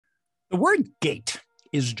The word gate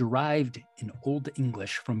is derived in Old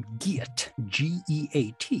English from geat,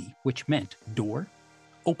 G-E-A-T, which meant door,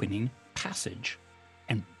 opening, passage,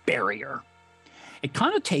 and barrier. It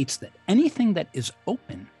connotates that anything that is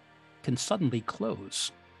open can suddenly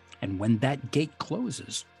close. And when that gate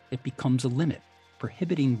closes, it becomes a limit,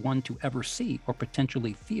 prohibiting one to ever see or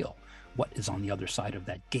potentially feel what is on the other side of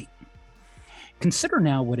that gate. Consider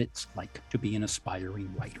now what it's like to be an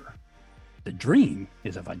aspiring writer. The dream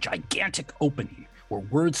is of a gigantic opening where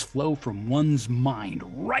words flow from one's mind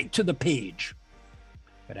right to the page.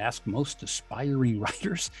 But ask most aspiring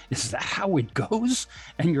writers, is that how it goes?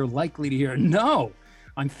 And you're likely to hear, no,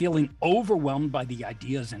 I'm feeling overwhelmed by the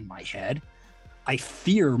ideas in my head. I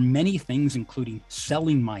fear many things, including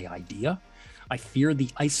selling my idea. I fear the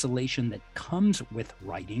isolation that comes with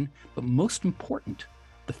writing, but most important,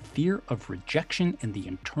 the fear of rejection and the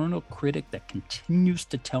internal critic that continues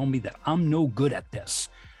to tell me that I'm no good at this,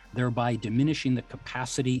 thereby diminishing the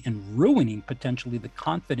capacity and ruining potentially the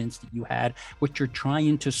confidence that you had, which you're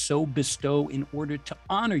trying to so bestow in order to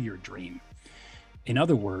honor your dream. In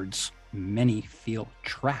other words, many feel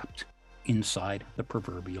trapped inside the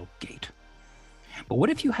proverbial gate. But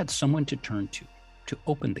what if you had someone to turn to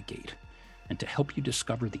open the gate, and to help you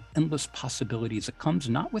discover the endless possibilities that comes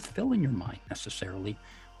not with filling your mind necessarily,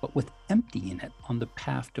 but with emptying it on the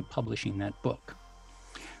path to publishing that book?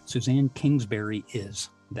 Suzanne Kingsbury is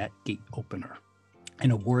that gate opener,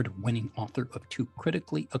 an award-winning author of 2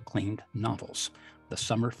 critically acclaimed novels, The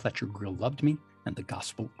Summer Fletcher Grill Loved Me and The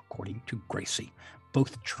Gospel According to Gracie,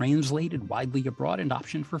 both translated widely abroad and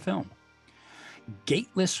optioned for film.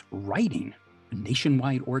 Gateless Writing, a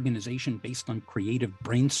nationwide organization based on creative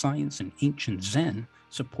brain science and ancient Zen,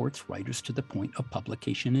 supports writers to the point of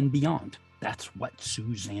publication and beyond. That's what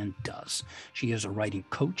Suzanne does. She is a writing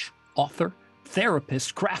coach, author,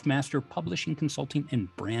 therapist, craftmaster, publishing consulting, and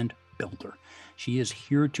brand builder. She is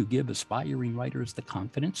here to give aspiring writers the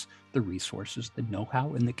confidence, the resources, the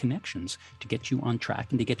know-how, and the connections to get you on track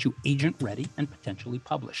and to get you agent ready and potentially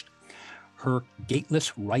published. Her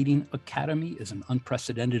Gateless Writing Academy is an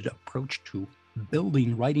unprecedented approach to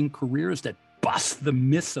building writing careers that bust the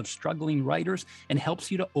myths of struggling writers and helps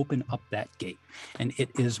you to open up that gate. And it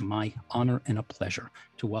is my honor and a pleasure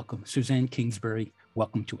to welcome Suzanne Kingsbury.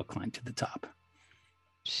 Welcome to A Climb to the Top.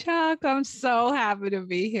 Chuck, I'm so happy to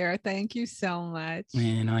be here. Thank you so much.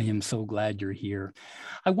 And I am so glad you're here.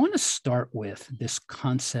 I want to start with this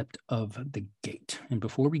concept of the gate. And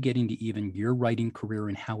before we get into even your writing career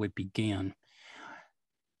and how it began,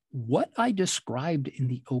 what I described in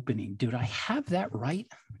the opening, did I have that right?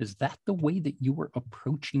 Is that the way that you were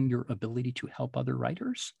approaching your ability to help other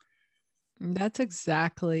writers? That's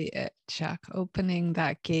exactly it, Chuck. Opening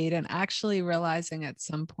that gate and actually realizing at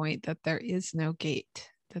some point that there is no gate,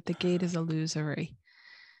 that the gate is illusory,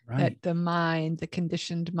 Right. That the mind, the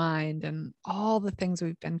conditioned mind, and all the things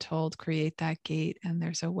we've been told create that gate. And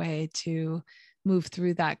there's a way to move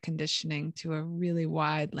through that conditioning to a really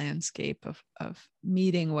wide landscape of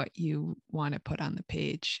meeting what you want to put on the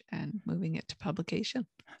page and moving it to publication.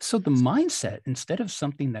 So the mindset, instead of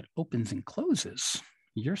something that opens and closes,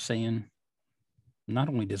 you're saying not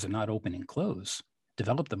only does it not open and close,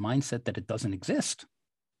 develop the mindset that it doesn't exist.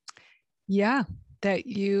 Yeah, that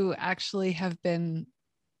you actually have been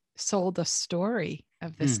sold a story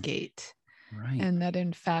of this gate. Right. And that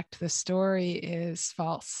in fact, the story is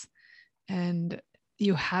false. And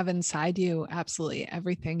you have inside you absolutely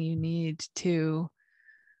everything you need to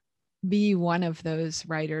be one of those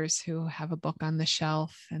writers who have a book on the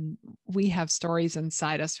shelf. And we have stories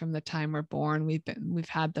inside us from the time we're born. We've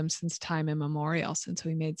had them since time immemorial, since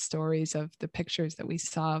we made stories of the pictures that we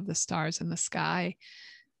saw of the stars in the sky.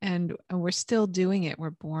 And we're still doing it. We're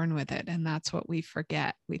born with it. And that's what we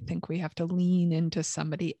forget. We think we have to lean into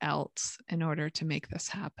somebody else in order to make this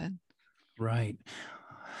happen. Right.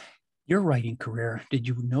 Your writing career, did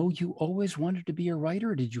you know you always wanted to be a writer,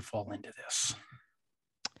 or did you fall into this?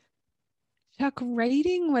 Chuck,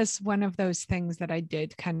 writing was one of those things that I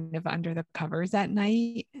did kind of under the covers at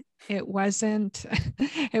night. It wasn't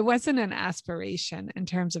an aspiration in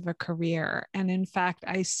terms of a career. And in fact,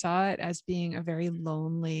 I saw it as being a very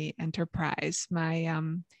lonely enterprise. My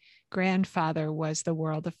grandfather was the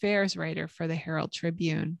world affairs writer for the Herald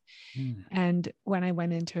Tribune. And when I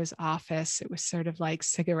went into his office, it was sort of like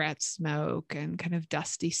cigarette smoke and kind of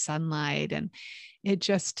dusty sunlight. And it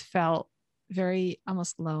just felt very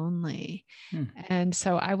almost lonely. And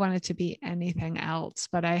so I wanted to be anything else,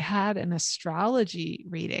 but I had an astrology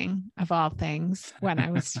reading of all things when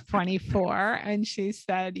I was 24. And she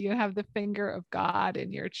said, you have the finger of God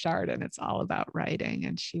in your chart and it's all about writing.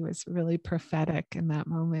 And she was really prophetic in that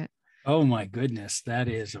moment. Oh my goodness, that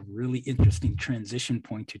is a really interesting transition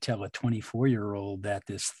point to tell a 24-year-old that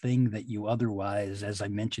this thing that you otherwise, as I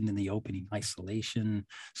mentioned in the opening, isolation,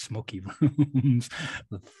 smoky rooms,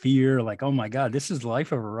 the fear, like, oh my God, this is the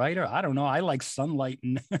life of a writer. I don't know. I like sunlight.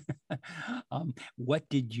 And what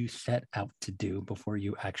did you set out to do before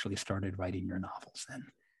you actually started writing your novels then?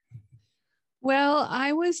 Well,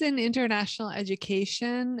 I was in international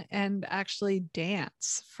education and actually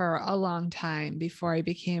dance for a long time before I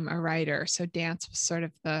became a writer. So dance was sort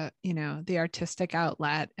of the artistic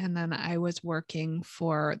outlet. And then I was working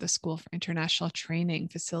for the School for International Training,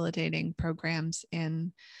 facilitating programs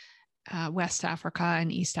in West Africa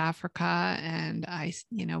and East Africa. And I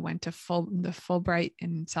went to the Fulbright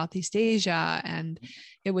in Southeast Asia. And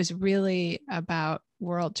it was really about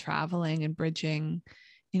world traveling and bridging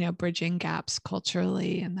gaps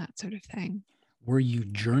culturally and that sort of thing. Were you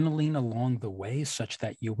journaling along the way such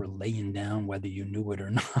that you were laying down, whether you knew it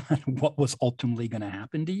or not, what was ultimately going to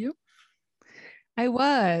happen to you? I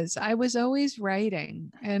was always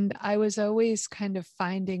writing, and I was always kind of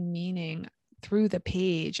finding meaning through the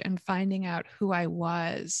page and finding out who I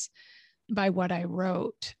was by what I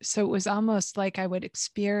wrote. So it was almost like I would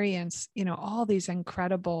experience, all these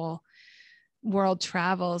incredible world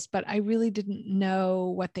travels, but I really didn't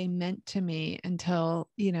know what they meant to me until,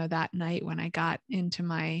 that night when I got into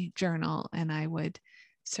my journal and I would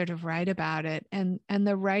sort of write about it. And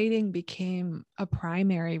the writing became a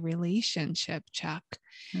primary relationship, Chuck.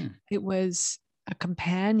 Hmm. It was a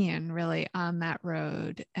companion really on that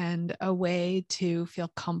road and a way to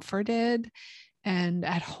feel comforted and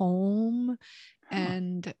at home. Huh.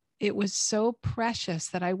 And it was so precious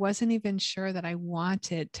that I wasn't even sure that I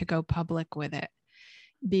wanted to go public with it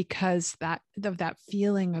because that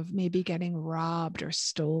feeling of maybe getting robbed or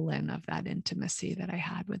stolen of that intimacy that I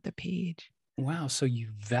had with the page. Wow. So you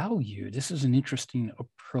value, this is an interesting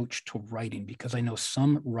approach to writing because I know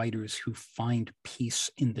some writers who find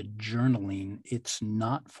peace in the journaling. It's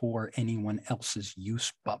not for anyone else's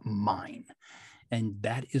use but mine. And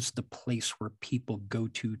that is the place where people go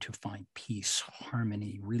to find peace,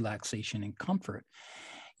 harmony, relaxation, and comfort.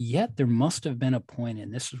 Yet there must have been a point,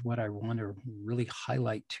 and this is what I want to really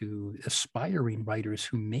highlight to aspiring writers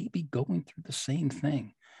who may be going through the same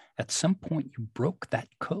thing. At some point, you broke that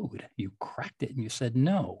code, you cracked it, and you said,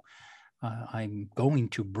 no, I'm going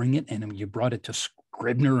to bring it. And you brought it to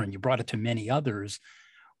Scribner and you brought it to many others.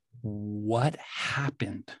 What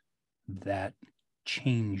happened that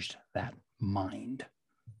changed that mind?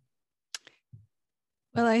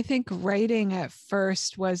 Well, I think writing at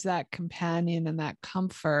first was that companion and that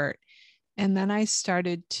comfort. And then I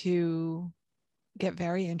started to get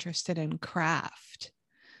very interested in craft,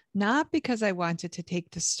 not because I wanted to take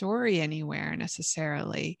the story anywhere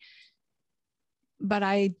necessarily, but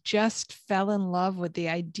I just fell in love with the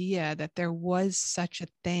idea that there was such a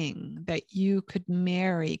thing that you could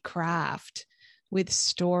marry craft with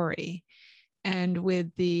story and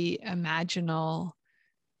with the imaginal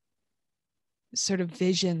sort of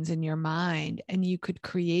visions in your mind, and you could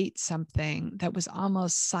create something that was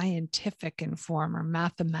almost scientific in form or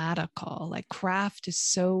mathematical. Like craft is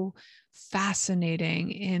so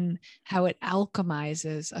fascinating in how it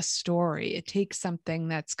alchemizes a story. It takes something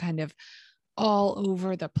that's kind of all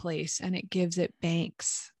over the place and it gives it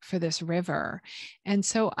banks for this river. And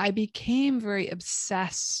so I became very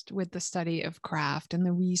obsessed with the study of craft and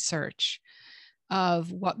the research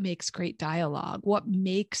of what makes great dialogue, what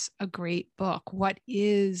makes a great book, what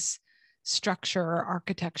is structure or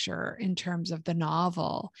architecture in terms of the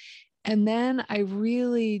novel. And then I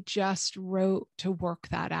really just wrote to work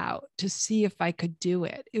that out, to see if I could do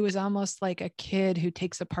it. It was almost like a kid who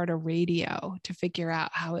takes apart a radio to figure out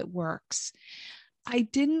how it works. I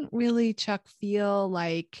didn't really, Chuck, feel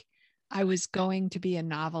like I was going to be a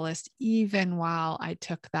novelist, even while I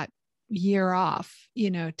took that year off,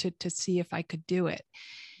 to see if I could do it.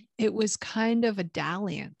 It was kind of a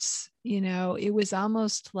dalliance, it was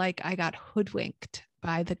almost like I got hoodwinked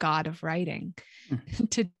by the god of writing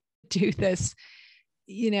to do this,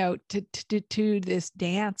 to do this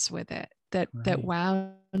dance with it that Right.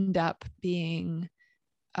 wound up being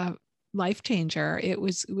a life changer. It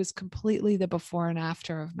was completely the before and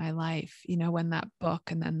after of my life, when that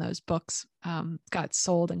book and then those books got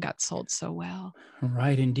sold and got sold so well.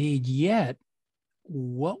 Right, indeed. Yet,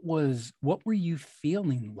 what were you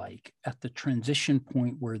feeling like at the transition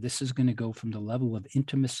point where this is going to go from the level of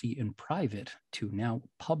intimacy and private to now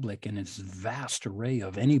public and its vast array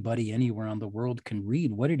of anybody anywhere on the world can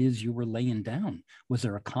read what it is you were laying down? Was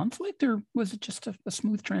there a conflict or was it just a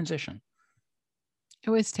smooth transition?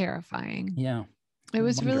 It was terrifying. Yeah, It I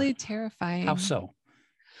was wonder. really How terrifying. so?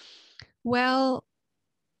 Well,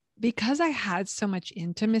 because I had so much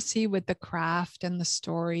intimacy with the craft and the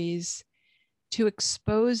stories, to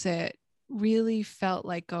expose it really felt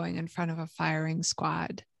like going in front of a firing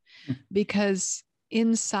squad, because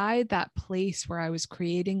inside that place where I was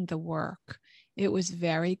creating the work, it was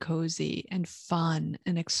very cozy and fun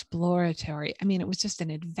and exploratory. I mean, it was just an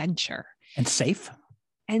adventure. And safe.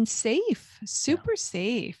 And safe, super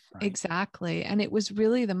safe. Right. Exactly. And it was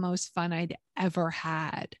really the most fun I'd ever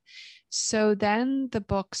had. So then the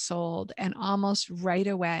book sold, and almost right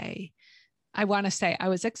away, I want to say I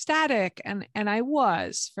was ecstatic, and I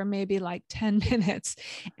was for maybe like 10 minutes.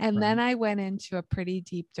 And then I went into a pretty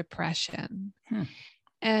deep depression.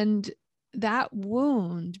 And that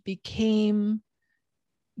wound became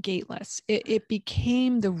gateless. It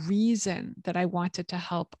became the reason that I wanted to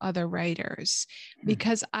help other writers,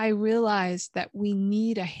 because I realized that we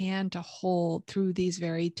need a hand to hold through these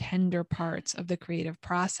very tender parts of the creative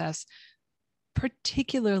process,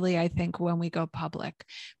 particularly, I think, when we go public,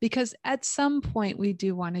 because at some point we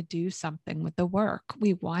do want to do something with the work.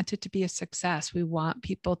 We want it to be a success. We want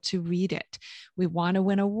people to read it. We want to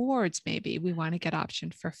win awards, maybe. We want to get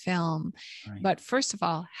optioned for film. Right. But first of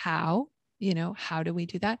all, how do we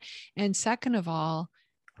do that? And second of all,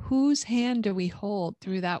 whose hand do we hold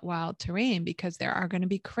through that wild terrain? Because there are going to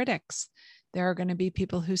be critics. There are going to be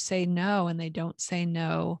people who say no, and they don't say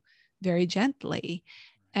no very gently.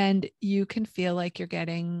 And you can feel like you're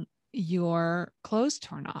getting your clothes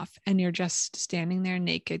torn off, and you're just standing there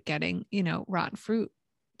naked, getting, rotten fruit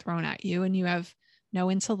thrown at you, and you have no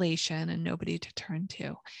insulation and nobody to turn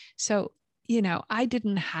to. So, I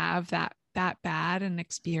didn't have that bad an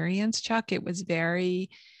experience, Chuck. It was very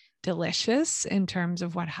delicious in terms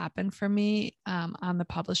of what happened for me on the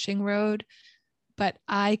publishing road. But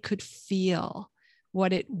I could feel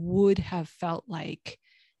what it would have felt like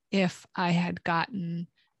if I had gotten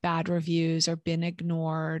bad reviews or been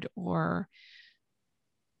ignored, or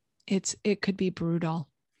it could be brutal.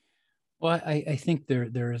 Well, I think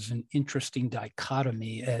there is an interesting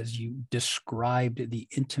dichotomy as you described the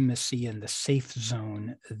intimacy and the safe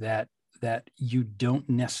zone that you don't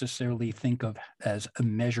necessarily think of as a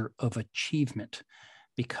measure of achievement.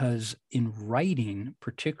 Because in writing,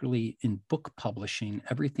 particularly in book publishing,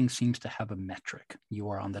 everything seems to have a metric. You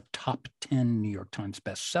are on the top 10 New York Times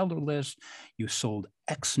bestseller list. You sold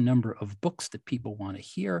X number of books that people want to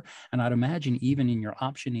hear. And I'd imagine even in your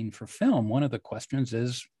optioning for film, one of the questions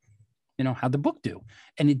is, how'd the book do?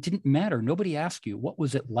 And it didn't matter. Nobody asked you, what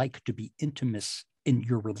was it like to be intimate in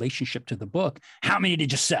your relationship to the book? How many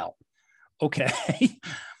did you sell? Okay.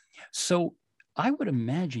 So I would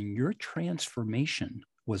imagine your transformation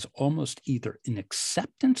was almost either an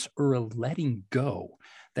acceptance or a letting go,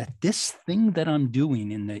 that this thing that I'm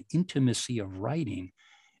doing in the intimacy of writing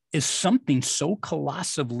is something so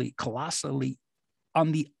colossally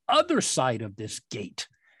on the other side of this gate.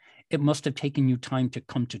 It must have taken you time to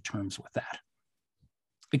come to terms with that,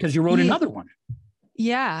 because you wrote another one.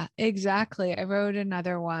 Yeah, exactly. I wrote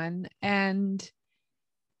another one, and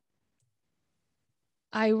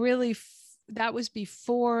I really that was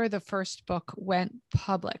before the first book went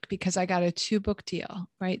public, because I got a 2-book deal,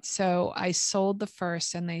 right? So I sold the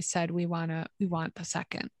first, and they said, we want the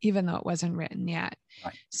second, even though it wasn't written yet.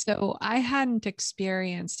 Right. So I hadn't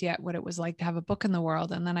experienced yet what it was like to have a book in the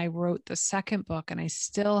world. And then I wrote the second book, and I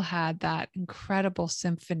still had that incredible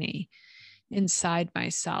symphony inside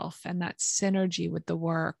myself, and that synergy with the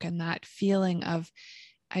work, and that feeling of,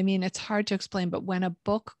 it's hard to explain, but when a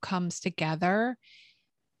book comes together,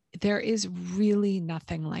 there is really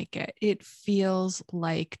nothing like it. It feels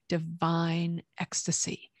like divine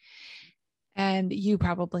ecstasy. And you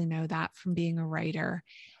probably know that from being a writer.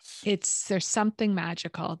 There's something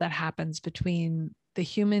magical that happens between the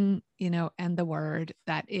human, and the word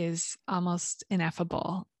that is almost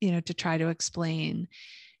ineffable, to try to explain.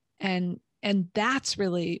 And that's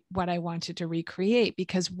really what I wanted to recreate,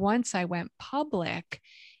 because once I went public,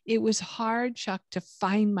 it was hard, Chuck, to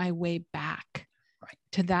find my way back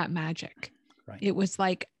to that magic. Right. It was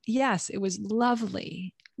like, yes, it was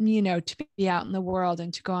lovely, to be out in the world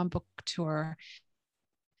and to go on book tour.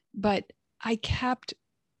 But I kept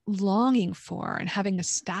longing for and having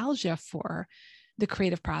nostalgia for the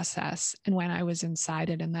creative process, and when I was inside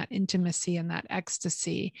it, and that intimacy and that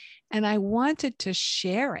ecstasy. And I wanted to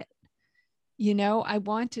share it.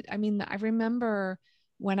 I remember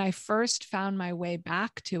when I first found my way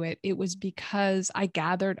back to it, it was because I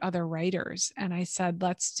gathered other writers, and I said,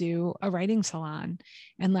 let's do a writing salon,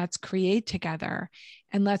 and let's create together,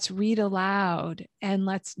 and let's read aloud, and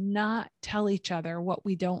let's not tell each other what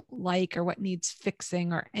we don't like or what needs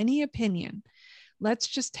fixing or any opinion. Let's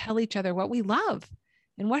just tell each other what we love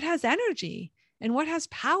and what has energy and what has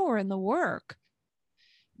power in the work,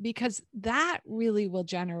 because that really will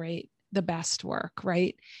generate the best work,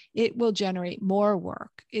 right? It will generate more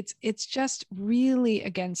work. It's just really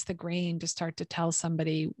against the grain to start to tell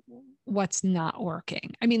somebody what's not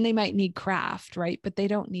working. I mean, they might need craft, right? But they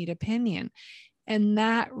don't need opinion. And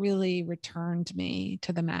that really returned me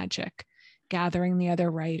to the magic, gathering the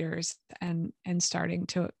other writers and starting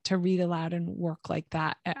to read aloud and work like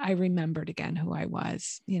that. I remembered again who I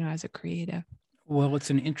was, as a creative. Well, it's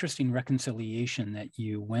an interesting reconciliation that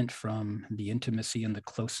you went from the intimacy and the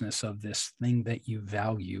closeness of this thing that you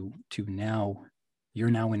value to now you're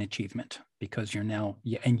now in achievement, because you're now,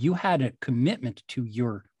 and you had a commitment to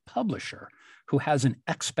your publisher who has an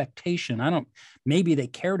expectation. Maybe they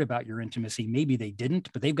cared about your intimacy, maybe they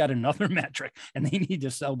didn't, but they've got another metric and they need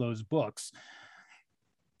to sell those books.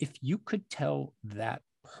 If you could tell that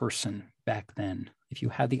person back then, if you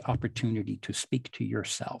had the opportunity to speak to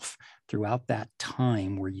yourself throughout that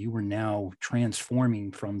time where you were now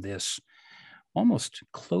transforming from this almost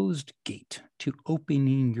closed gate to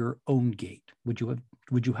opening your own gate, would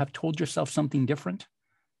you have told yourself something different?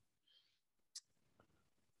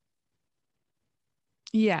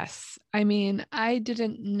 Yes. I mean, I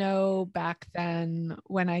didn't know back then,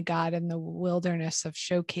 when I got in the wilderness of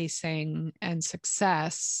showcasing and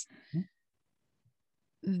success,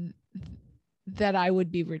 that I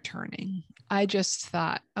would be returning. I just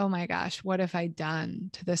thought, oh my gosh, what have I done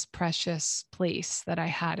to this precious place that I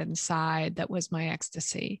had inside that was my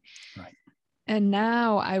ecstasy? Right. And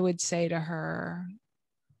now I would say to her,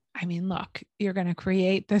 I mean, look, you're going to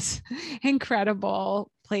create this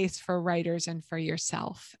incredible place for writers and for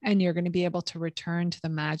yourself, and you're going to be able to return to the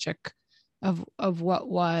magic of what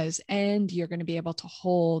was, and you're going to be able to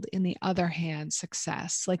hold in the other hand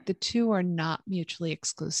success. Like, the two are not mutually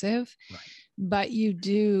exclusive, right, but you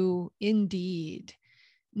do indeed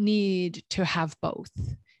need to have both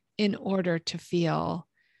in order to feel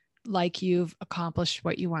like you've accomplished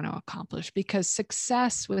what you want to accomplish, because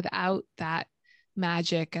success without that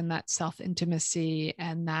magic and that self-intimacy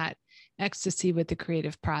and that ecstasy with the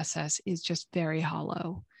creative process is just very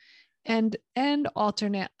hollow. And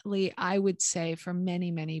alternately, I would say for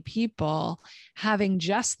many people, having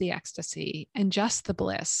just the ecstasy and just the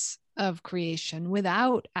bliss of creation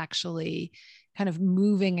without actually kind of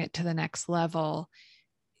moving it to the next level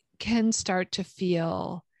can start to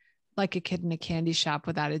feel like a kid in a candy shop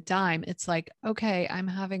without a dime. It's like, okay, I'm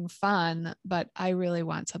having fun, but I really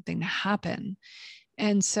want something to happen.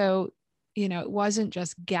 And so, it wasn't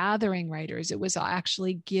just gathering writers, it was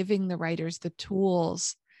actually giving the writers the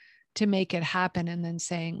tools to make it happen. And then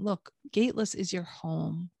saying, look, Gateless is your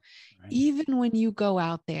home. Right. Even when you go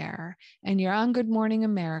out there and you're on Good Morning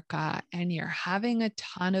America and you're having a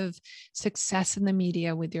ton of success in the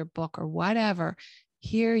media with your book or whatever,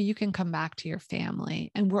 here you can come back to your family,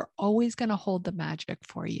 and we're always going to hold the magic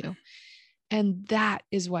for you. And that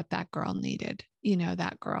is what that girl needed.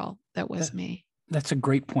 That girl that was me. That's a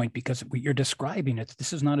great point, because what you're describing,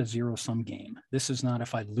 this is not a zero-sum game. This is not,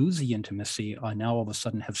 if I lose the intimacy, I now all of a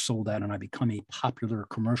sudden have sold out and I become a popular,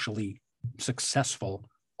 commercially successful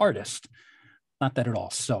artist. Not that at all.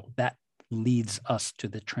 So that leads us to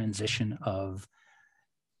the transition of,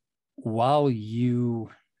 while you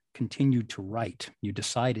continued to write, you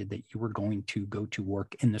decided that you were going to go to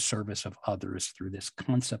work in the service of others through this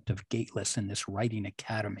concept of Gateless and this writing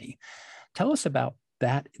academy. Tell us about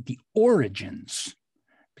that, the origins,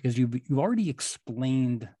 because you've already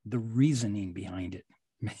explained the reasoning behind it.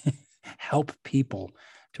 Help people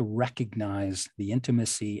to recognize the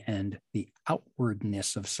intimacy and the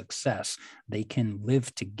outwardness of success. They can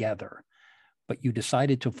live together. But you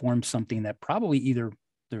decided to form something that probably, either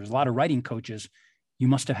there's a lot of writing coaches, you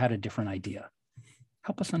must have had a different idea.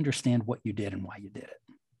 Help us understand what you did and why you did it.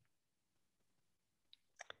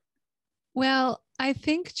 Well, I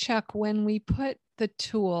think, Chuck, when we put the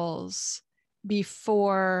tools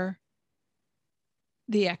before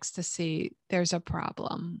the ecstasy, there's a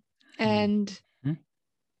problem. And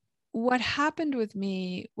what happened with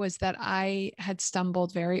me was that I had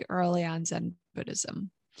stumbled very early on Zen Buddhism,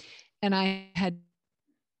 and I had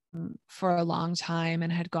for a long time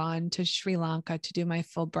and had gone to Sri Lanka to do my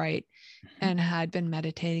Fulbright and had been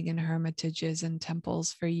meditating in hermitages and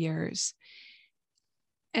temples for years.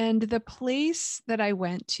 And the place that I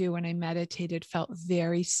went to when I meditated felt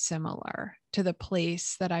very similar to the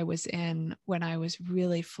place that I was in when I was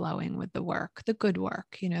really flowing with the work, the good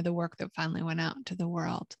work, the work that finally went out into the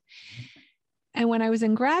world. And when I was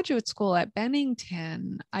in graduate school at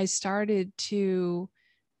Bennington, I started to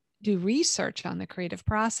do research on the creative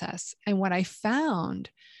process. And what I found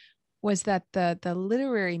was that the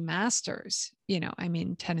literary masters, I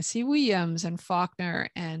mean, Tennessee Williams and Faulkner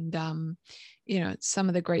and, some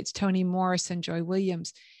of the greats, Toni Morris and Joy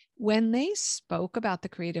Williams, when they spoke about the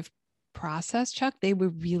creative process, Chuck, they were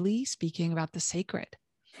really speaking about the sacred.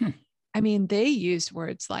 I mean, they used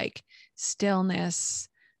words like stillness.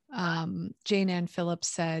 Jane Ann Phillips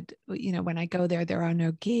said, when I go there, there are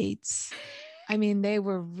no gates. I mean, they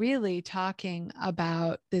were really talking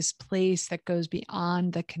about this place that goes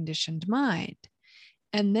beyond the conditioned mind.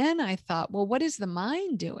 And then I thought, well, what is the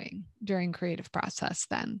mind doing during creative process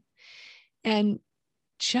then? And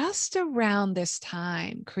just around this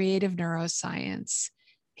time, creative neuroscience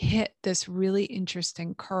hit this really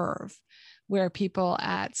interesting curve where people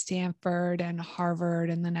at Stanford and Harvard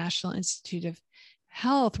and the National Institute of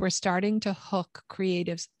Health were starting to hook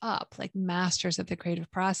creatives up, like masters of the creative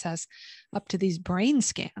process, up to these brain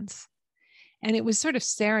scans. And it was sort of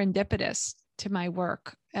serendipitous to my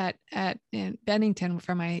work in Bennington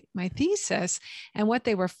for my thesis. And what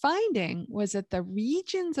they were finding was that the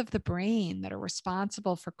regions of the brain that are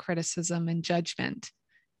responsible for criticism and judgment,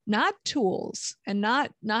 not tools and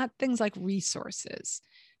not things like resources,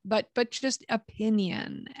 but just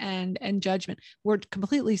opinion and judgment, were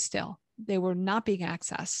completely still. They were not being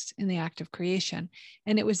accessed in the act of creation.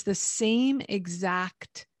 And it was the same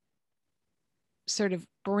exact sort of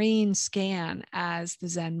brain scan as the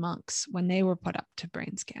Zen monks when they were put up to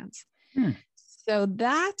brain scans. So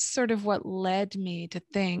that's sort of what led me to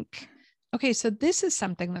think, okay, so this is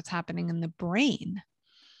something that's happening in the brain.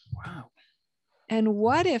 Wow. And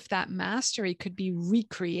what if that mastery could be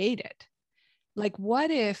recreated? Like,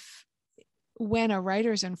 what if when a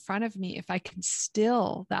writer's in front of me, if I can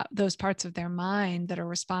still those parts of their mind that are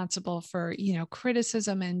responsible for,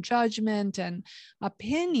 criticism and judgment and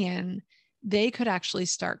opinion, they could actually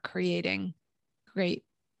start creating great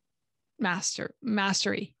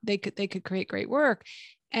mastery. They could create great work.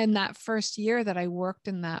 And that first year that I worked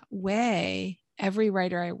in that way, every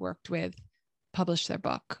writer I worked with published their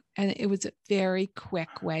book. And it was a very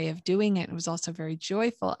quick way of doing it. It was also very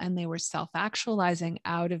joyful. And they were self-actualizing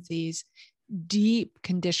out of these deep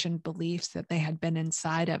conditioned beliefs that they had been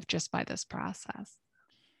inside of just by this process.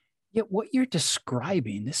 Yeah, what you're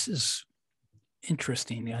describing, this is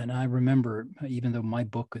interesting. And I remember, even though my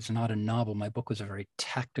book is not a novel, my book was a very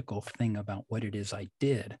tactical thing about what it is I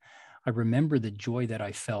did. I remember the joy that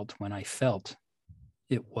I felt when I felt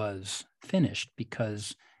it was finished,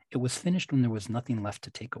 because it was finished when there was nothing left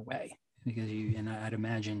to take away. Because and I'd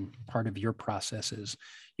imagine part of your process is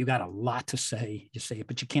you got a lot to say, you say it,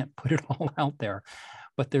 but you can't put it all out there.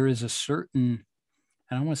 But there is a certain,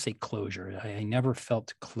 I don't want to say closure. I never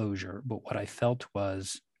felt closure, but what I felt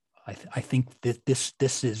was, I think that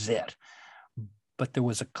this is it. But there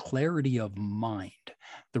was a clarity of mind.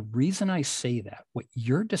 The reason I say that, what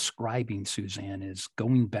you're describing, Suzanne, is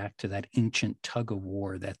going back to that ancient tug of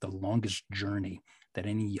war, that the longest journey that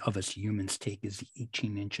any of us humans take is the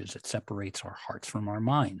 18 inches that separates our hearts from our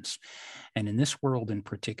minds. And in this world in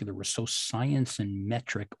particular, we're so science and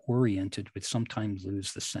metric oriented, we sometimes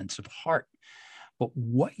lose the sense of heart. But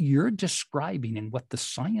what you're describing and what the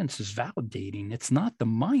science is validating, it's not the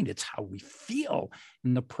mind, it's how we feel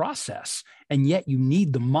in the process. And yet you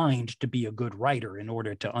need the mind to be a good writer in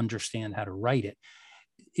order to understand how to write it.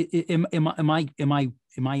 Am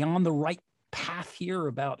I on the right path here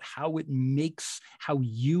about how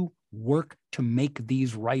you work to make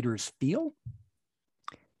these writers feel?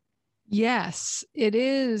 Yes, it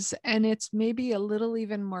is. And it's maybe a little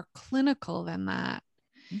even more clinical than that,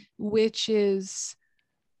 which is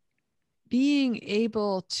being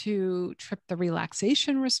able to trip the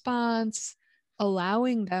relaxation response,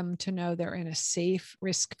 allowing them to know they're in a safe,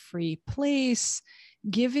 risk-free place,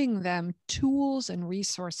 giving them tools and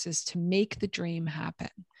resources to make the dream happen.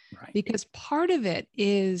 Right. Because part of it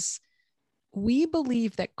is we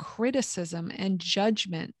believe that criticism and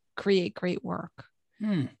judgment create great work.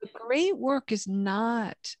 But great work is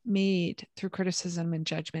not made through criticism and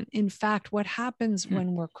judgment. In fact, what happens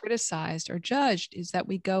when we're criticized or judged is that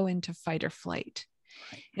we go into fight or flight.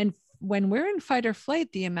 Right. And when we're in fight or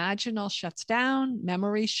flight, the imaginal shuts down,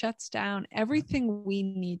 memory shuts down, everything we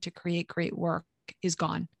need to create great work is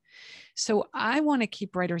gone. So I want to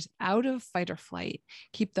keep writers out of fight or flight,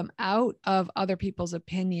 keep them out of other people's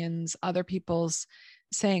opinions, other people's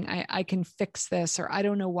saying, I can fix this, or I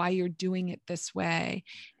don't know why you're doing it this way,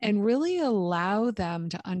 and really allow them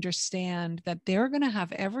to understand that they're going to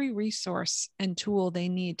have every resource and tool they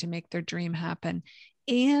need to make their dream happen.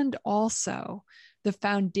 And also the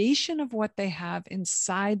foundation of what they have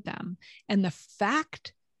inside them and the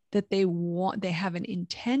fact that they have an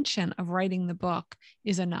intention of writing the book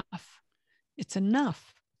is enough. It's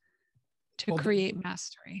enough. to create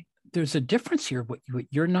mastery. There's a difference here. What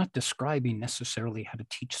you're not describing necessarily how to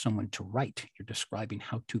teach someone to write. You're describing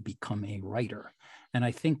how to become a writer. And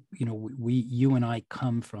I think, you and I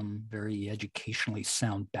come from very educationally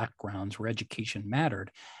sound backgrounds where education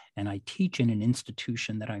mattered. And I teach in an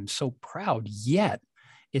institution that I'm so proud, yet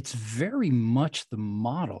it's very much the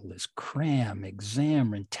model is cram,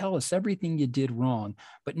 exam, and tell us everything you did wrong.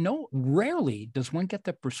 But rarely does one get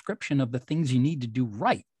the prescription of the things you need to do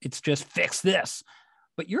right. It's just fix this.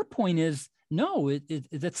 But your point is, no,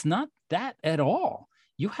 it's not that at all.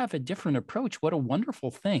 You have a different approach. What a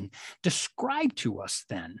wonderful thing. Describe to us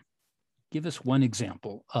then, give us one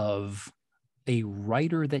example of a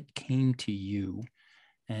writer that came to you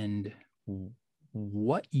and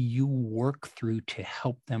what you work through to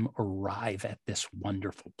help them arrive at this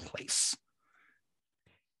wonderful place.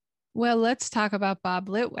 Well, let's talk about Bob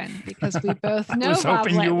Litwin, because we both know I was Bob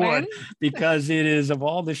hoping Litwin. you would, because it is, of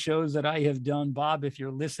all the shows that I have done, Bob, if you're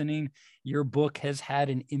listening, your book has had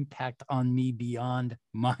an impact on me beyond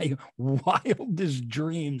my wildest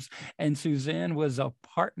dreams. And Suzanne was a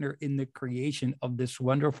partner in the creation of this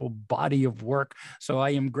wonderful body of work. So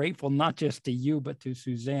I am grateful not just to you, but to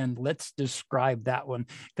Suzanne. Let's describe that one,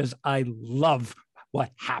 because I love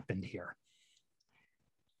what happened here.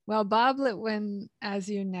 Well, Bob Litwin, as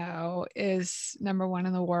you know, is number one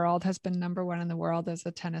in the world, has been number one in the world as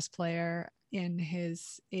a tennis player in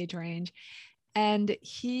his age range. And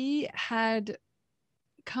he had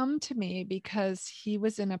come to me because he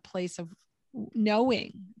was in a place of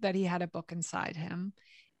knowing that he had a book inside him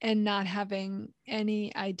and not having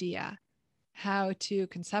any idea how to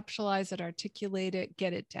conceptualize it, articulate it,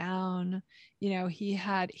 get it down.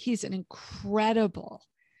 He's an incredible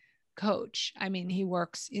coach. I mean, he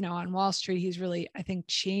works, on Wall Street. He's really, I think,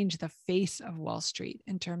 changed the face of Wall Street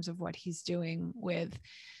in terms of what he's doing with,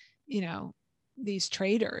 these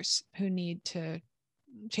traders who need to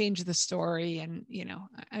change the story. And,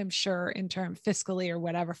 I'm sure in terms fiscally or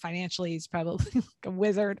whatever, financially, he's probably like a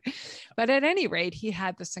wizard. But at any rate, he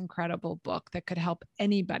had this incredible book that could help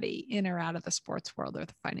anybody in or out of the sports world or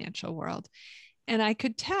the financial world. And I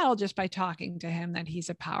could tell just by talking to him that he's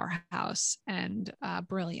a powerhouse and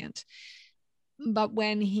brilliant. But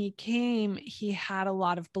when he came, he had a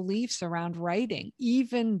lot of beliefs around writing,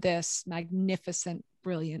 even this magnificent,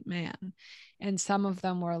 brilliant man. And some of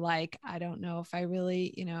them were like, I don't know if I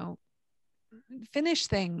really, finish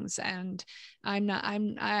things. And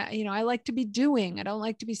I like to be doing, I don't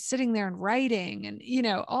like to be sitting there and writing,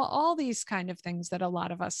 and, all these kind of things that a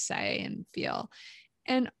lot of us say and feel.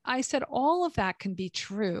 And I said, all of that can be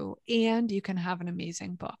true, and you can have an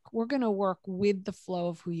amazing book. We're going to work with the flow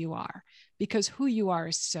of who you are, because who you are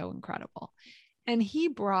is so incredible. And he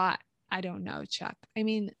brought, I don't know, Chuck, I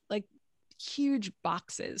mean, like huge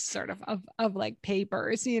boxes sort of like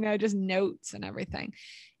papers, just notes and everything.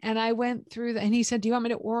 And I went through and he said, do you want me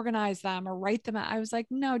to organize them or write them out? I was like,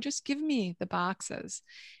 no, just give me the boxes.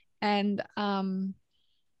 And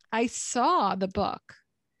I saw the book,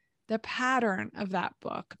 the pattern of that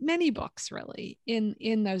book, many books really,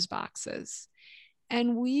 in those boxes.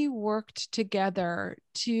 And we worked together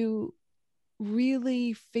to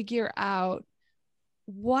really figure out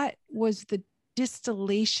what was the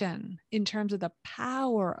distillation in terms of the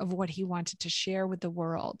power of what he wanted to share with the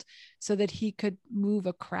world, so that he could move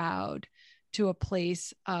a crowd to a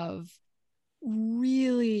place of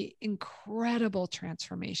really incredible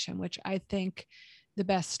transformation, which I think The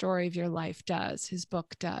Best Story of Your Life does. His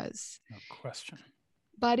book does. No question.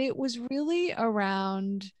 But it was really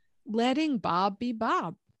around letting Bob be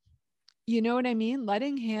Bob. You know what I mean?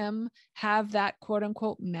 Letting him have that quote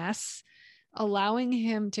unquote mess, allowing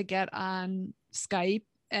him to get on Skype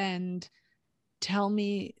and tell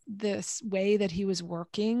me this way that he was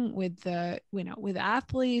working with with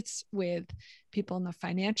athletes, with people in the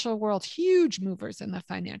financial world, huge movers in the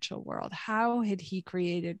financial world. How had he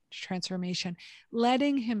created transformation?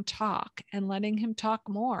 Letting him talk and letting him talk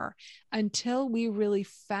more until we really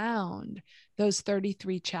found those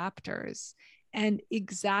 33 chapters and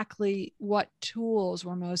exactly what tools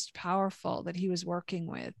were most powerful that he was working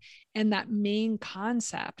with. And that main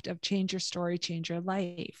concept of change your story, change your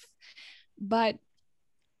life. But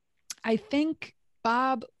I think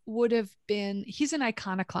Bob would have been, he's an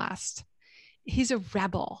iconoclast. He's a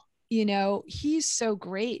rebel. He's so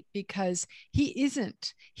great because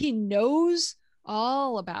he knows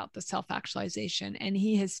all about the self-actualization, and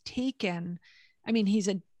he has taken, he's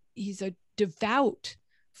a devout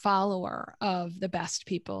follower of the best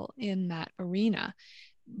people in that arena,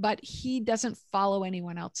 but he doesn't follow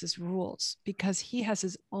anyone else's rules because he has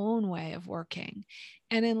his own way of working.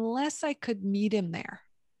 And unless I could meet him there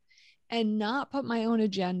and not put my own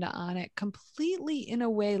agenda on it, completely in a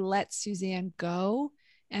way let Suzanne go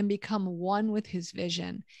and become one with his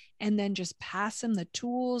vision, and then just pass him the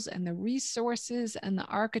tools and the resources and the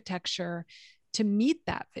architecture to meet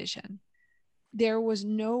that vision. There was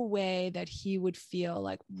no way that he would feel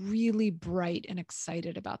like really bright and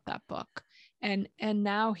excited about that book. And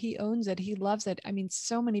now he owns it. He loves it. I mean,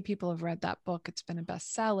 so many people have read that book. It's been a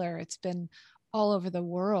bestseller. It's been all over the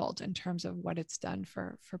world in terms of what it's done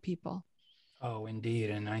for people. Oh,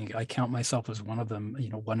 indeed. And I count myself as one of them. You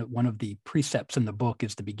know, one of the precepts in the book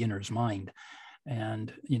is the beginner's mind.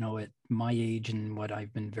 And, you know, at my age and what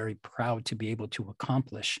I've been very proud to be able to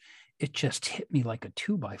accomplish, it just hit me like a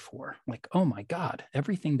 2x4. Like, oh my God,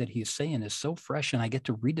 everything that he's saying is so fresh, and I get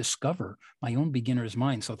to rediscover my own beginner's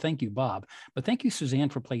mind. So thank you, Bob. But thank you, Suzanne,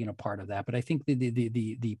 for playing a part of that. But I think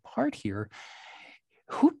the part here,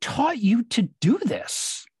 who taught you to do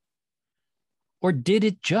this? Or did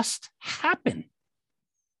it just happen?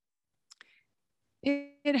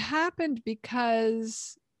 It happened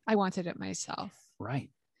because I wanted it myself. Right.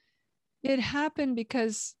 It happened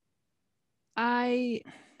because I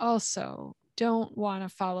also don't want to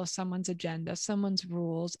follow someone's agenda, someone's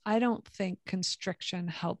rules. I don't think constriction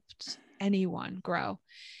helps anyone grow.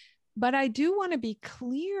 But I do want to be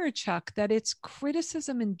clear, Chuck, that it's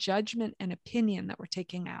criticism and judgment and opinion that we're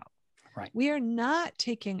taking out. Right. We are not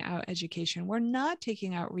taking out education. We're not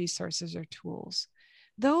taking out resources or tools.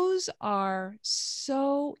 Those are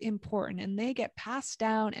so important, and they get passed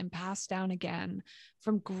down and passed down again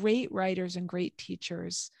from great writers and great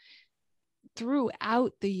teachers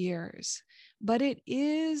throughout the years. But it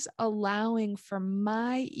is allowing for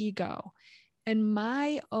my ego and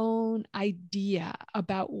my own idea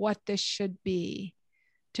about what this should be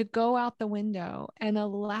to go out the window and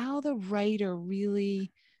allow the writer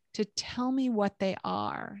really to tell me what they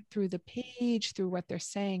are through the page, through what they're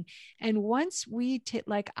saying. And once we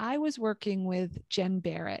like I was working with Jen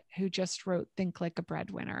Barrett, who just wrote Think Like a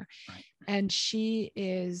Breadwinner. Right. And she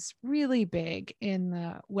is really big in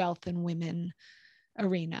the wealth and women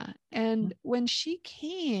arena. And when she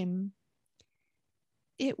came,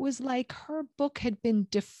 it was like her book had been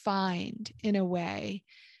defined in a way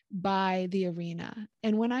by the arena.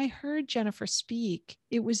 And when I heard Jennifer speak,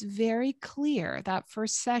 it was very clear that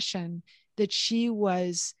first session that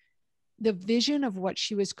the vision of what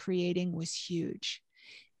she was creating was huge.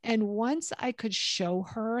 And once I could show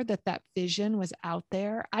her that vision was out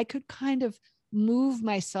there, I could kind of move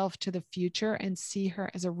myself to the future and see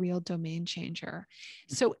her as a real domain changer.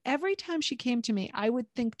 So every time she came to me, I would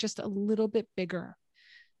think just a little bit bigger.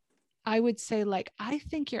 I would say, like, I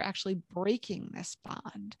think you're actually breaking this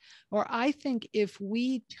bond. Or I think if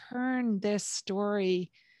we turn this story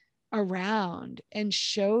around and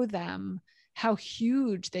show them how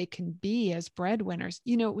huge they can be as breadwinners,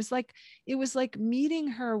 you know, it was like meeting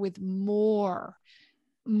her with more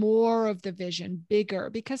of the vision, bigger,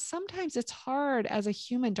 because sometimes it's hard as a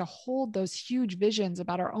human to hold those huge visions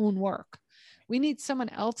about our own work. We need someone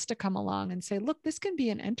else to come along and say, look, this can be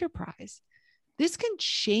an enterprise. This can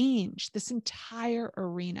change this entire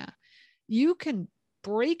arena. You can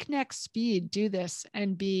breakneck speed do this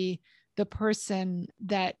and be the person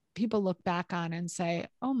that people look back on and say,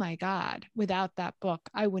 oh my God, without that book,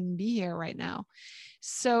 I wouldn't be here right now.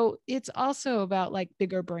 So it's also about like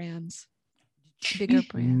bigger brands. Did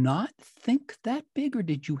she not think that big, or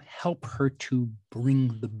did you help her to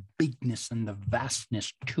bring the bigness and the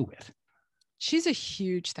vastness to it? She's a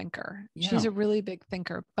huge thinker. Yeah. She's a really big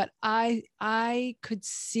thinker, but I could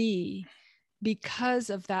see,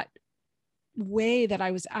 because of that way that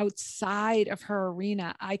I was outside of her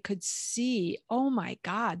arena, I could see, oh my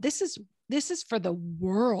God, this is for the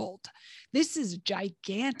world. This is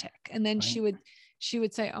gigantic. And then right. she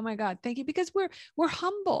would say, oh my God, thank you. Because we're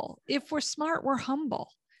humble. If we're smart, we're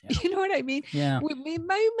humble. Yeah. You know what I mean? Yeah. We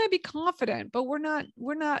might be confident, but we're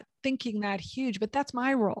not thinking that huge. But that's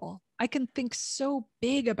my role. I can think so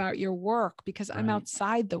big about your work because I'm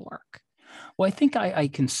outside the work. Well, I think I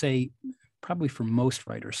can say, probably for most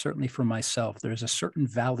writers, certainly for myself, there's a certain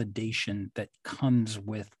validation that comes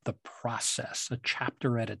with the process. A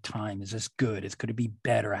chapter at a time. Is this good? Could it be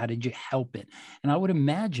better? How did you help it? And I would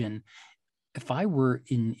imagine, if I were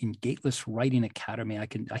in Gateless Writing Academy, I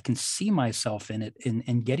can see myself in it,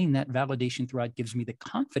 and getting that validation throughout gives me the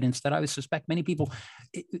confidence that I would suspect many people,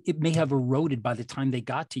 it may have eroded by the time they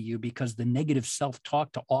got to you, because the negative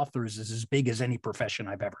self-talk to authors is as big as any profession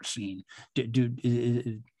I've ever seen.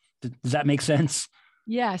 Does that make sense?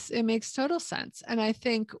 Yes, it makes total sense. And I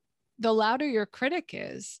think the louder your critic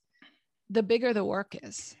is, the bigger the work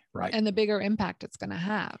is. Right. and the bigger impact it's going to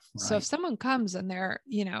have. Right. So if someone comes and they're,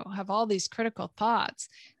 have all these critical thoughts,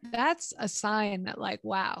 that's a sign that like,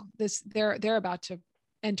 wow, they're about to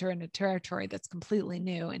enter into territory that's completely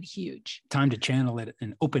new and huge. Time to channel it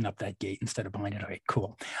and open up that gate instead of behind it. Okay,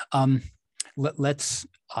 cool.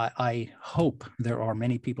 I hope there are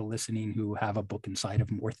many people listening who have a book inside of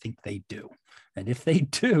them or think they do. And if they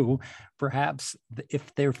do, perhaps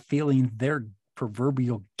if they're feeling their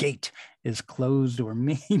proverbial gate is closed or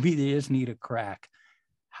maybe they just need a crack,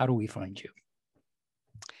 how do we find you?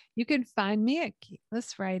 You can find me at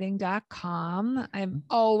gatelesswriting.com. I'm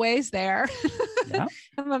always there. Yeah.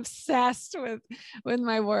 I'm obsessed with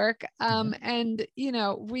my work. And,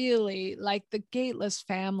 really like the Gateless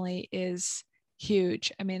family is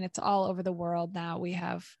huge. I mean, it's all over the world now. We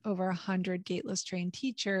have over 100 Gateless trained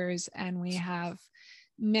teachers, and we have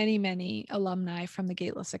many, many alumni from the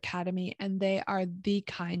Gateless Academy, and they are the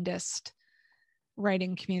kindest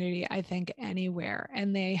writing community, I think, anywhere.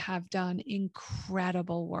 And they have done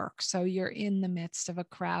incredible work. So you're in the midst of a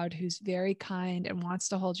crowd who's very kind and wants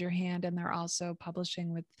to hold your hand. And they're also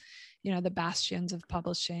publishing with, the bastions of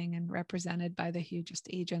publishing and represented by the hugest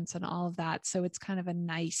agents and all of that. So it's kind of a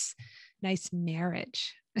nice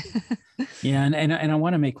marriage. Yeah. And I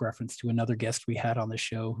want to make reference to another guest we had on the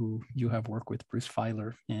show who you have worked with, Bruce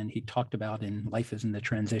Feiler, and he talked about in Life is in the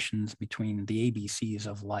Transitions between the ABCs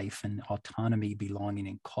of life and autonomy, belonging,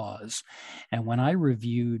 and cause. And when I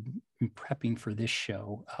reviewed prepping for this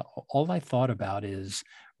show, all I thought about is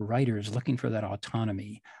writers looking for that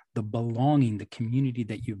autonomy, the belonging, the community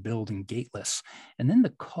that you build in Gateless, and then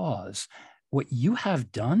the cause. What you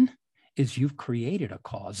have done is you've created a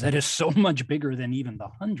cause that is so much bigger than even the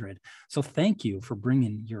 100. So thank you for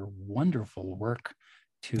bringing your wonderful work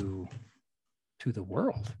to the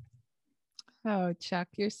world. Oh, Chuck,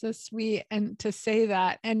 you're so sweet. And to say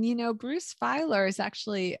that, and Bruce Feiler is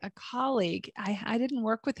actually a colleague. I didn't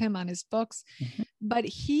work with him on his books, but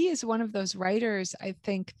he is one of those writers, I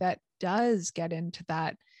think, that does get into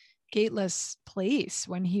that Gateless place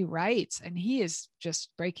when he writes, and he is just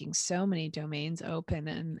breaking so many domains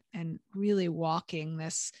open and really walking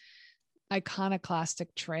this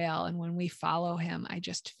iconoclastic trail. And when we follow him, I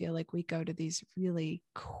just feel like we go to these really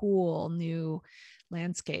cool new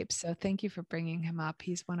landscapes. So thank you for bringing him up.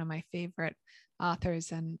 He's one of my favorite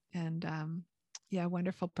authors and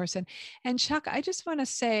wonderful person. And Chuck, I just want to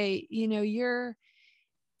say, your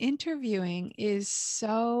interviewing is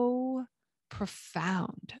so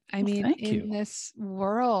profound. I mean, in this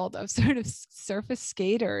world of sort of surface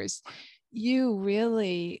skaters, you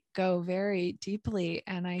really go very deeply,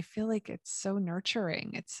 and I feel like it's so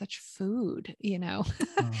nurturing. It's such food,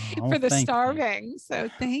 for the starving. So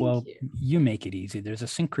thank you. Well, you make it easy. There's a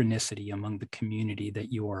synchronicity among the community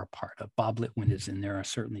that you are a part of. Bob Litwin is in there.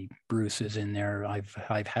 Certainly Bruce is in there.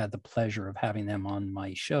 I've had the pleasure of having them on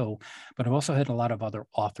my show, but I've also had a lot of other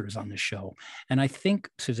authors on the show. And I think,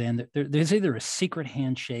 Suzanne, that there's either a secret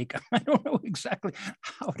handshake. I don't know exactly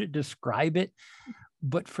how to describe it.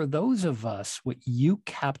 But for those of us, what you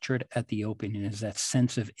captured at the opening is that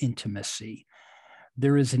sense of intimacy.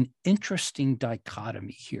 There is an interesting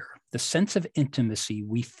dichotomy here. The sense of intimacy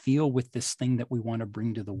we feel with this thing that we want to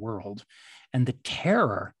bring to the world, and the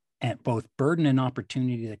terror and both burden and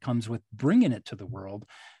opportunity that comes with bringing it to the world,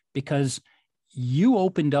 because you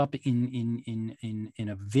opened up in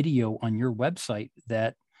a video on your website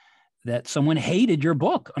that someone hated your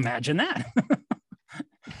book. Imagine that.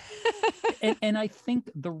 And I think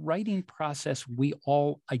the writing process, we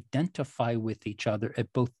all identify with each other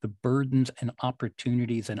at both the burdens and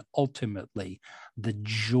opportunities, and ultimately the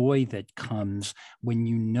joy that comes when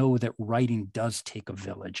you know that writing does take a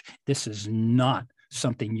village. This is not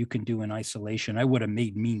something you can do in isolation. I would have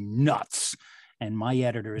made me nuts. And my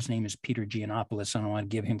editor, his name is Peter Giannopoulos, and I want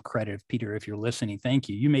to give him credit. Peter, if you're listening, thank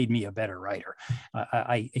you. You made me a better writer.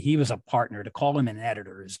 He was a partner. To call him an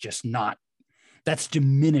editor is just not. That's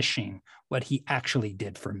diminishing what he actually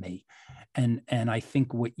did for me. And I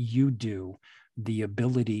think what you do, the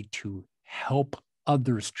ability to help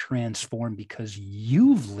others transform because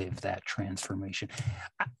you've lived that transformation.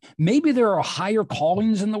 Maybe there are higher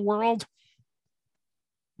callings in the world,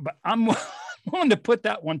 but I'm willing to put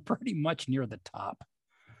that one pretty much near the top.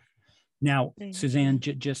 Now, Suzanne,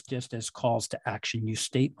 just as calls to action, you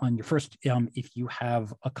state on your first, if you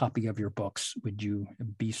have a copy of your books, would you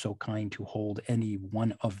be so kind to hold any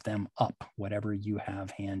one of them up, whatever you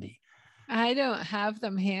have handy? I don't have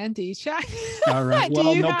them handy, Chuck. All right.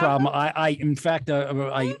 Well, no problem. In fact,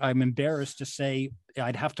 I'm embarrassed to say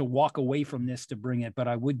I'd have to walk away from this to bring it, but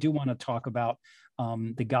I do want to talk about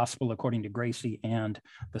The Gospel According to Gracie and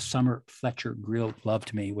the Summer Fletcher Grill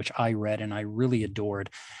Loved Me, which I read and I really adored.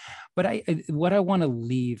 But what I want to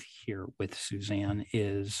leave here with, Suzanne,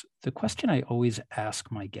 is the question I always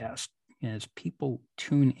ask my guests as people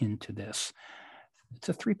tune into this. It's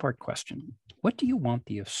a three-part question. What do you want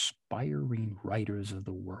the aspiring writers of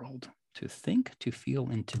the world to think, to feel,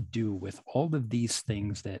 and to do with all of these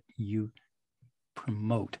things that you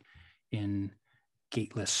promote in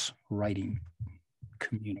Gateless writing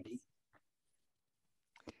community?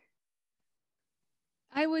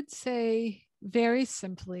 I would say very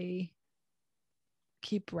simply,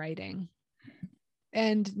 keep writing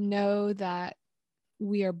and know that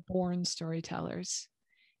we are born storytellers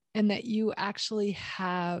and that you actually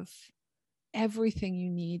have everything you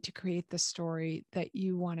need to create the story that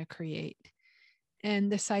you want to create.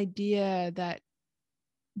 And this idea that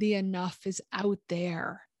the enough is out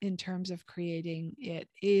there in terms of creating it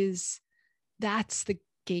that's the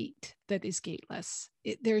gate that is gateless.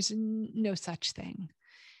 There's no such thing.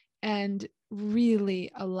 And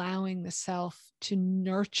really allowing the self to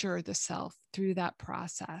nurture the self through that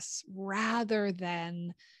process rather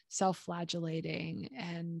than self-flagellating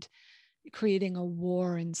and creating a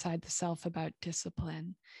war inside the self about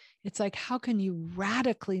discipline. It's like, how can you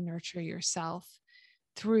radically nurture yourself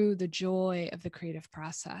through the joy of the creative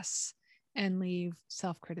process and leave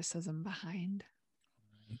self-criticism behind?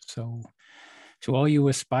 So to all you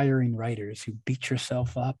aspiring writers who beat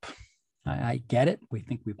yourself up, I get it. We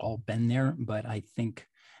think we've all been there, but I think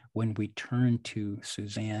when we turn to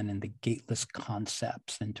Suzanne and the gateless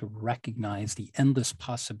concepts and to recognize the endless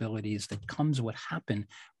possibilities that comes what happen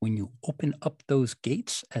when you open up those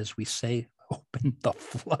gates, as we say, open the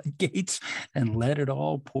floodgates and let it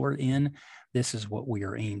all pour in. This is what we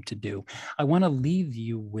are aimed to do. I want to leave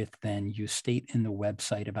you with, then, you state in the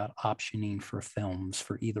website about optioning for films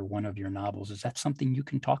for either one of your novels. Is that something you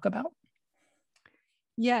can talk about?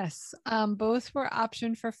 Yes, both were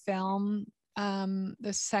optioned for film.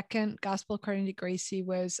 The second, Gospel According to Gracie,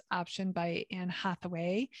 was optioned by Anne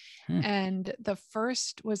Hathaway. And the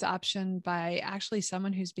first was optioned by actually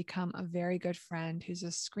someone who's become a very good friend, who's a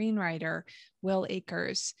screenwriter, Will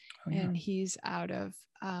Akers, and he's out of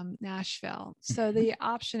Nashville. So the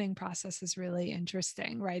optioning process is really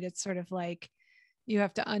interesting, right? It's sort of like you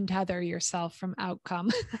have to untether yourself from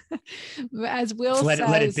outcome. As Will says,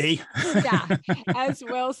 let it be. Yeah, as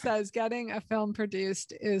Will says, getting a film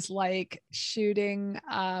produced is like shooting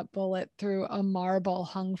a bullet through a marble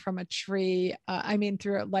hung from a tree.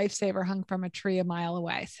 Through a lifesaver hung from a tree a mile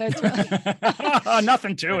away. So it's really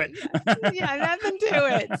nothing to it. Yeah, nothing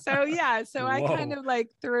to it. So yeah, so Whoa. I kind of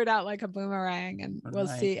like threw it out like a boomerang, and we'll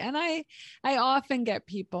see. And I often get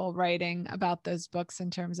people writing about those books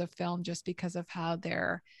in terms of film just because of how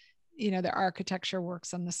their architecture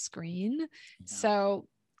works on the screen. Yeah. So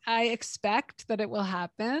I expect that it will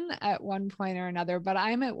happen at one point or another, but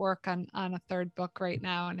I'm at work on a third book right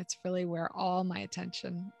now, and it's really where all my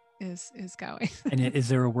attention is going. And is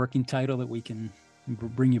there a working title that we can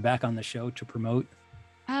bring you back on the show to promote?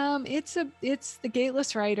 It's The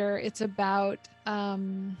Gateless Writer. It's about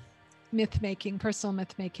myth making, personal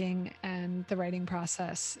myth making, and the writing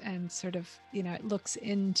process, and sort of, it looks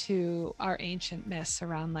into our ancient myths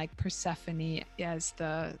around like Persephone as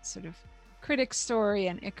the sort of critic story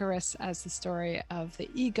and Icarus as the story of the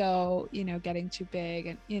ego, getting too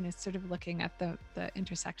big, and sort of looking at the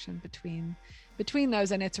intersection between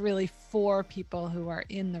those. And it's really for people who are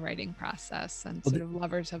in the writing process and sort of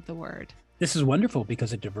lovers of the word. This is wonderful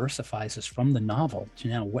because it diversifies us from the novel to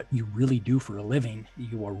now what you really do for a living.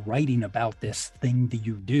 You are writing about this thing that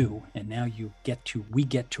you do, and now we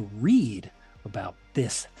get to read about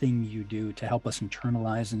this thing you do to help us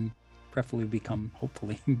internalize and hopefully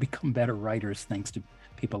become better writers, thanks to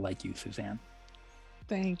people like you, Suzanne.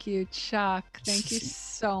 Thank you, Chuck. Thank you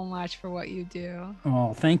so much for what you do.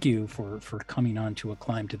 Oh, thank you for coming on to A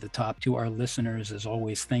Climb to the Top. To our listeners, as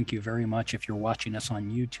always, thank you very much. If you're watching us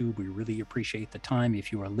on YouTube, we really appreciate the time.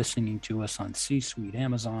 If you are listening to us on C-Suite,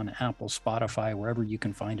 Amazon, Apple, Spotify, wherever you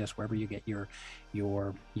can find us, wherever you get your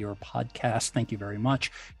podcast, thank you very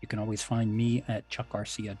much. You can always find me at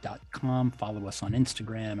chuckgarcia.com. Follow us on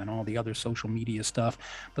Instagram and all the other social media stuff.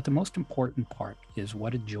 But the most important part is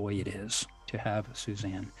what a joy it is to have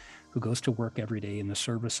Suzanne, who goes to work every day in the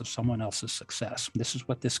service of someone else's success. This is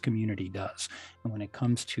what this community does. And when it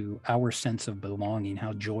comes to our sense of belonging,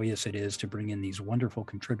 how joyous it is to bring in these wonderful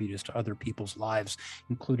contributors to other people's lives,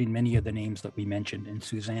 including many of the names that we mentioned. And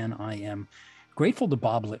Suzanne, I am grateful to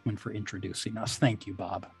Bob Littman for introducing us. Thank you,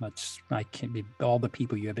 Bob. I can't be all the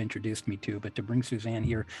people you have introduced me to, but to bring Suzanne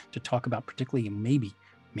here to talk about particularly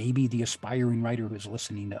maybe the aspiring writer who's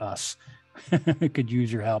listening to us, could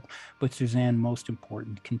use your help. But Suzanne, most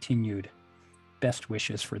important, continued best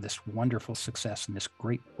wishes for this wonderful success and this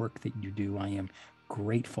great work that you do. I am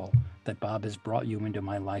grateful that Bob has brought you into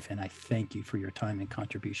my life, and I thank you for your time and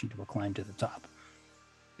contribution to A Climb to the Top.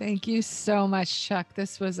 Thank you so much, Chuck.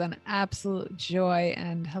 This was an absolute joy,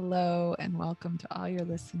 and hello and welcome to all your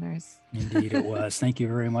listeners. Indeed it was. Thank you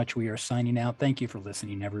very much. We are signing out. Thank you for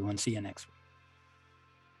listening, everyone. See you next week.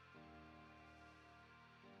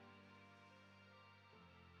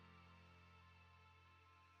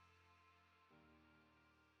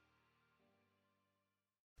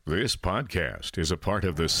 This podcast is a part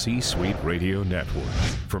of the C-Suite Radio Network.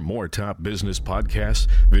 For more top business podcasts,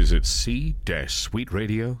 visit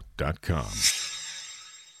c-suiteradio.com.